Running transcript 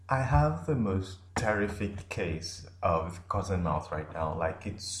I have the most terrific case of cotton mouth right now. Like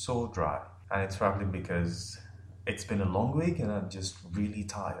it's so dry. And it's probably because it's been a long week and I'm just really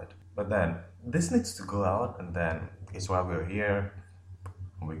tired. But then this needs to go out and then it's why we're here.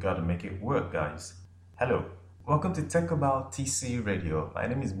 We gotta make it work, guys. Hello. Welcome to TechCabal TC Radio. My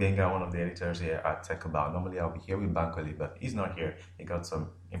name is Benga, one of the editors here at TechCabal. Normally I'll be here with Bankole, but he's not here. He got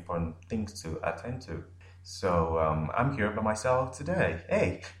some important things to attend to. So I'm here by myself today.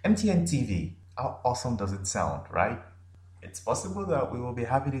 Hey, MTN TV. How awesome does it sound, right? It's possible that we will be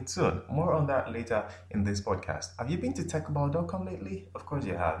having it soon. More on that later in this podcast. Have you been to techcabal.com lately? Of course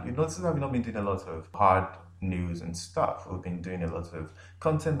you have. You notice that we've not been doing a lot of hard news and stuff. We've been doing a lot of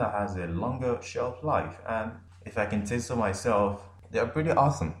content that has a longer shelf life. And if I can say so myself, they're pretty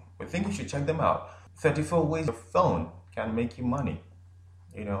awesome. We think you should check them out. 34 ways your phone can make you money.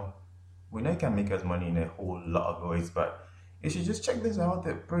 You know, we know it can make us money in a whole lot of ways, but you should just check this out.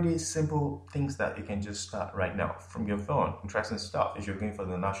 They're pretty simple things that you can just start right now from your phone. Interesting stuff. If you're going for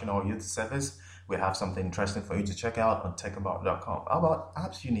the National Youth Service, we have something interesting for you to check out on techcabal.com. How about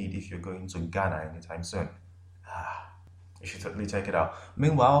apps you need if you're going to Ghana anytime soon? You should totally check it out.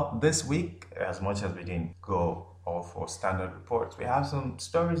 Meanwhile, this week, as much as we didn't go all for standard reports, we have some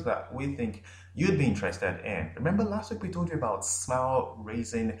stories that we think you'd be interested in. Remember last week we told you about Smile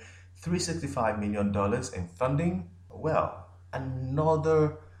raising $365 million in funding? Well,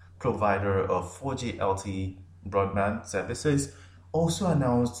 another provider of 4G LTE broadband services also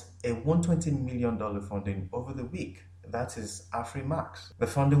announced a $120 million funding over the week. That is Afrimax. The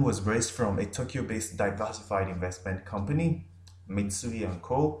funding was raised from a Tokyo-based diversified investment company, Mitsui &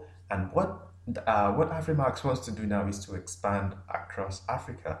 Co. And what Afrimax wants to do now is to expand across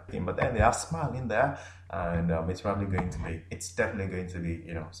Africa. But then they have Smile in there, and it's definitely going to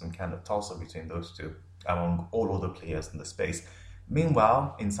be, some kind of tussle between those two among all other players in the space.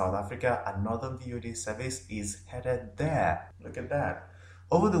 Meanwhile, in South Africa, another VOD service is headed there. Look at that.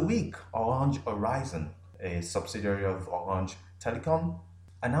 Over the week, Orange Horizon, a subsidiary of Orange Telecom,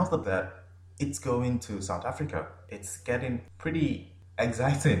 announced that it's going to South Africa. It's getting pretty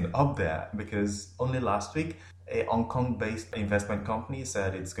exciting up there because only last week, a Hong Kong-based investment company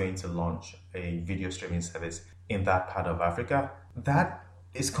said it's going to launch a video streaming service in that part of Africa. That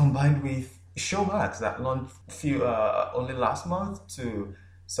is combined with Showmax that launched only last month to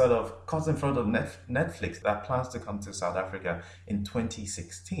sort of cut in front of Netflix that plans to come to South Africa in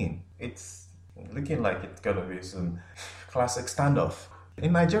 2016. It's looking like it's going to be some classic standoff.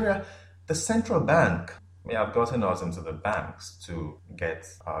 In Nigeria, the central bank may have gotten us into the banks to get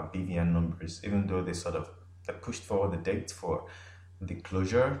our BVN numbers, even though they pushed forward the date for the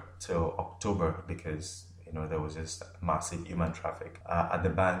closure till October because there was just massive human traffic at the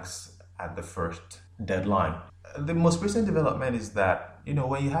banks at the first deadline. The most recent development is that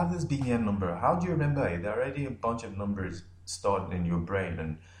when you have this BVN number, how do you remember it? There are already a bunch of numbers stored in your brain,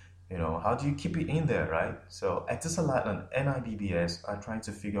 and how do you keep it in there, right? So Etisalat and NIBBS are trying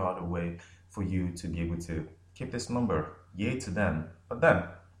to figure out a way for you to be able to keep this number. Yay to them. But then,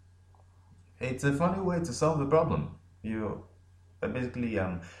 it's a funny way to solve the problem. Basically,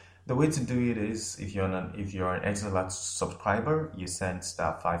 the way to do it is if you're an Etisalat subscriber, you send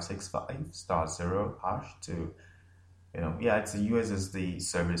 *565*0# to, it's a USSD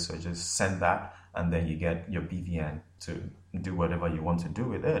service, so just send that, and then you get your BVN to do whatever you want to do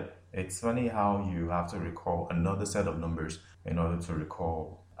with it. It's funny how you have to recall another set of numbers in order to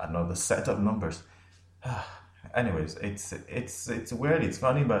recall another set of numbers. Anyways, it's weird, it's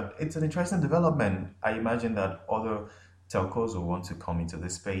funny, but it's an interesting development. I imagine that other telcos will want to come into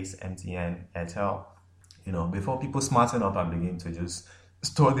this space, MTN, Airtel, before people smarten up and begin to just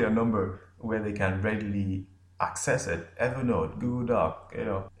store their number where they can readily access it. Evernote, Google Doc,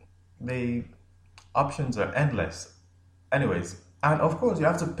 the options are endless. Anyways, and of course you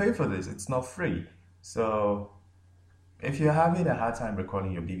have to pay for this. It's not free. So if you're having a hard time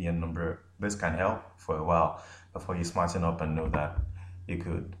recalling your BVN number, this can help for a while before you smarten up and know that you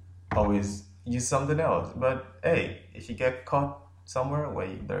could always use something else. But hey, if you get caught somewhere where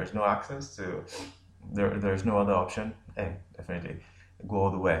there is no access to, there is no other option, hey, definitely go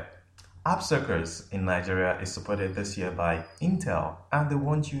all the way. AppCircus in Nigeria is supported this year by Intel, and they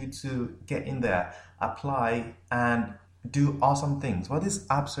want you to get in there, apply, and do awesome things. What is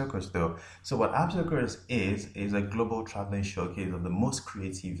AppCircus though? So what AppCircus is a global traveling showcase of the most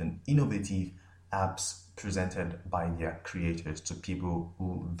creative and innovative apps presented by their creators to people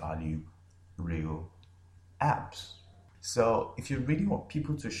who value real apps. So if you really want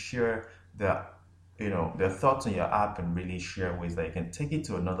people to share their thoughts on your app and really share ways that you can take it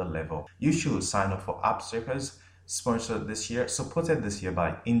to another level, you should sign up for AppCircus. sponsored this year, supported this year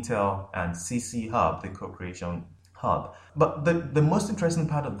by Intel and CC Hub, the co-creation hub. But the most interesting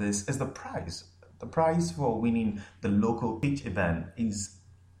part of this is the prize. The prize for winning the local pitch event is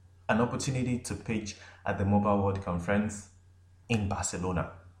an opportunity to pitch at the Mobile World Conference in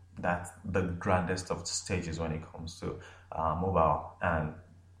Barcelona. That's the grandest of stages when it comes to mobile. And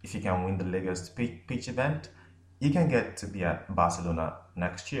if you can win the Lagos pitch event, you can get to be at Barcelona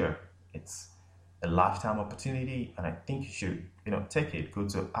next year. It's a lifetime opportunity, and I think you should, take it. Go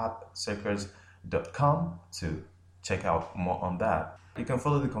to AppCircus.com to check out more on that. You can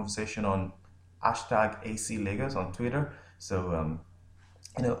follow the conversation on #ACLagos on Twitter. So,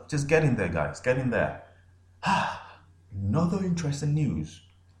 just get in there, guys. Get in there. Another interesting news.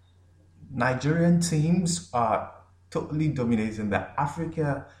 Nigerian teams are totally dominating the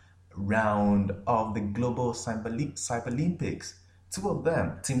Africa round of the Global Cyber Olympics. Two of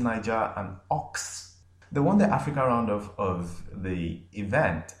them, Team Niger and Ox. They won the Africa round of the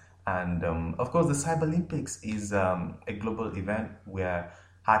event. And of course, the Cyber Olympics is a global event where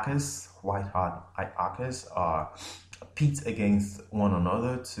hackers, white-hat hackers, are pit against one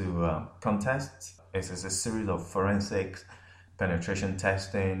another to contest. It's a series of forensics, penetration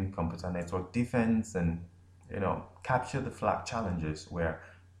testing, computer network defense, and capture the flag challenges where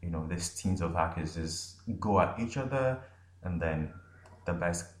these teams of hackers just go at each other, and then the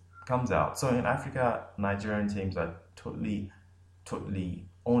best comes out. So in Africa, Nigerian teams are totally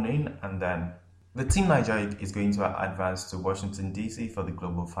owning, and then the Team Niger is going to advance to Washington, D.C. for the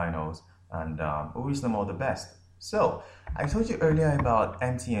global finals, and we wish them all the best. So, I told you earlier about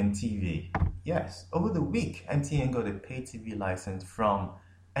MTN TV. Yes, over the week, MTN got a pay TV license from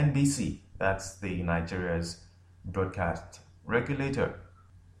NBC. That's the Nigeria's broadcast regulator.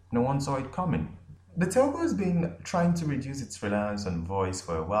 No one saw it coming. The telco has been trying to reduce its reliance on voice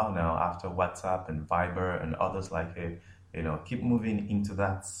for a while now after WhatsApp and Viber and others like it, keep moving into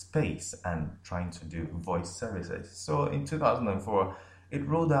that space and trying to do voice services. So in 2004,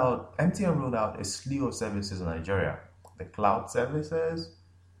 MTN rolled out a slew of services in Nigeria. The cloud services.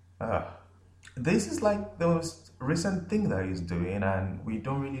 This is like the most recent thing that he's doing, and we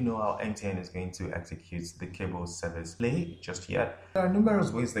don't really know how MTN is going to execute the cable service play just yet. There are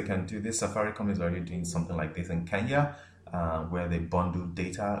numerous ways they can do this. Safaricom is already doing something like this in Kenya, where they bundle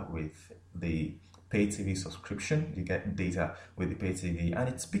data with the pay TV subscription. You get data with the pay TV, and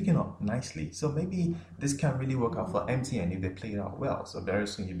it's picking up nicely. So maybe this can really work out for MTN if they play it out well. So very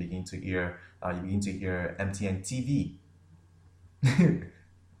soon you begin to hear MTN TV.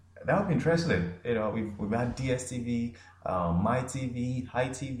 That would be interesting. We've had DSTV, MyTV, High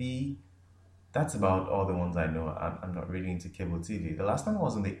TV. That's about all the ones I know. I'm not really into cable TV. The last time I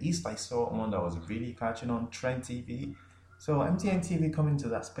was in the East, I saw one that was really catching on, Trend TV. So MTN TV coming to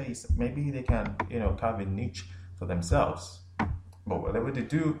that space, maybe they can, carve a niche for themselves. But whatever they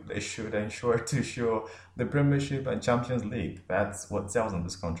do, they should ensure to show the Premiership and Champions League. That's what sells in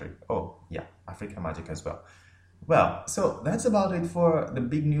this country. Oh, yeah, Africa Magic as well. Well, so that's about it for the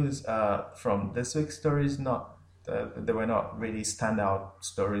big news from this week's stories. They were not really standout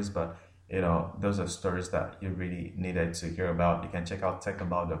stories, but those are stories that you really needed to hear about. You can check out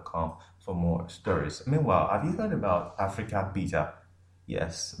TechCabal.com for more stories. Meanwhile, have you heard about Africabeta?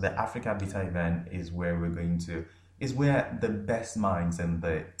 Yes, the Africabeta event is where the best minds in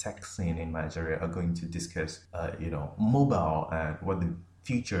the tech scene in Nigeria are going to discuss, mobile and what the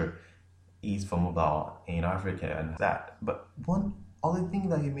future is for mobile in Africa and that. But one other thing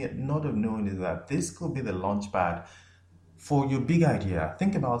that you may not have known is that this could be the launchpad for your big idea.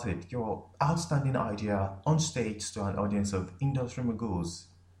 Think about it, your outstanding idea on stage to an audience of industry moguls,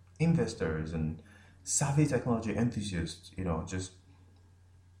 investors, and savvy technology enthusiasts, just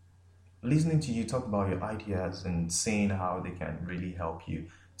listening to you talk about your ideas and seeing how they can really help you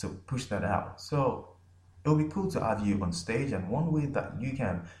to push that out. So it'll be cool to have you on stage, and one way that you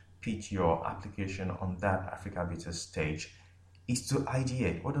can pitch your application on that Africabeta stage is to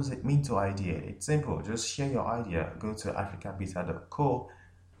ideate. What does it mean to ideate? It's simple. Just share your idea. Go to africabeta.co.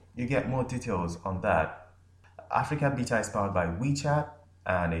 You get more details on that. Africabeta is powered by WeChat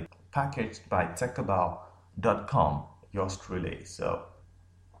and it's packaged by TechCabal.com. Yours truly. So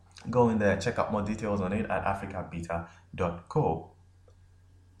go in there, check out more details on it at africabeta.co.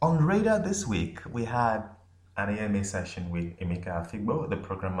 On radar this week, we had an AMA session with Emeka Afigbo, the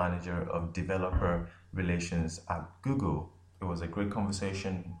program manager of developer relations at Google. It was a great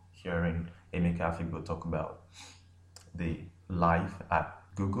conversation hearing Emeka Afigbo talk about the life at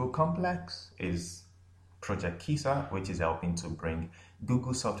Google complex, is Project Kisa, which is helping to bring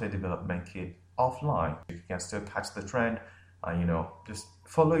Google Software Development Kit offline. You can still catch the trend just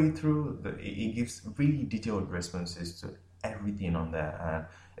follow it through. It gives really detailed responses to everything on there,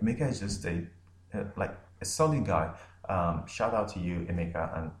 and Emeka is just like a solid guy. Shout out to you,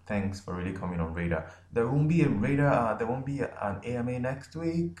 Emeka, and thanks for really coming on Radar. There won't be a Radar. There won't be an AMA next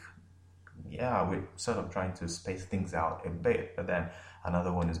week. Yeah, we're sort of trying to space things out a bit, but then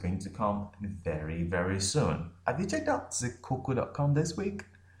another one is going to come very, very soon. Have you checked out zcoco.com this week?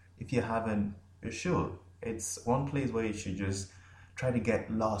 If you haven't, you should. It's one place where you should just try to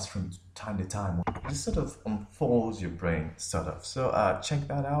get lost from time to time. It just sort of unfolds your brain, sort of. So check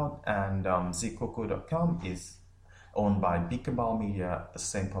that out. And zcoco.com is owned by TechCabal Media, the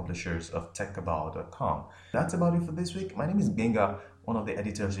same publishers of TechCabal.com. That's about it for this week. My name is Genga, one of the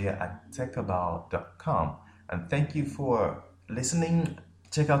editors here at TechCabal.com. And thank you for listening.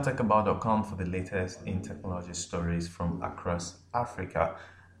 Check out TechCabal.com for the latest in technology stories from across Africa.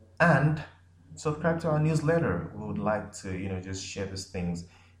 And subscribe to our newsletter. We would like to, just share these things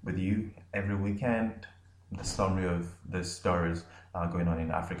with you every weekend. The summary of the stories going on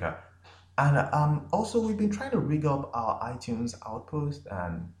in Africa. And also, we've been trying to rig up our iTunes Outpost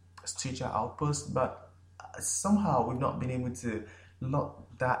and Stitcher Outpost, but somehow we've not been able to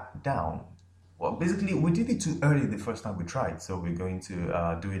lock that down. Well, basically, we did it too early the first time we tried, so we're going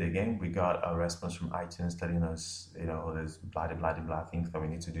to do it again. We got a response from iTunes telling us, there's blah things that we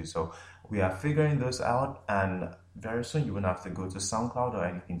need to do. So we are figuring those out, and very soon you won't have to go to SoundCloud or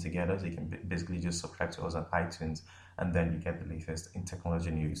anything together. So you can basically just subscribe to us on iTunes, and then you get the latest in technology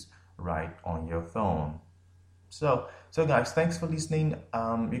news right on your phone. So guys, thanks for listening.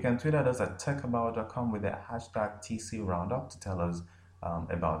 You can tweet at us at techcabal.com with the hashtag TCRoundup to tell us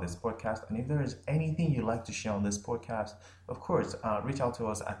about this podcast. And if there is anything you'd like to share on this podcast, of course, reach out to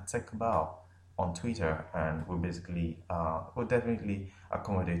us at TechCabal on Twitter, and we'll definitely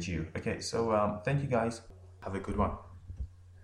accommodate you. Okay, so thank you guys. Have a good one.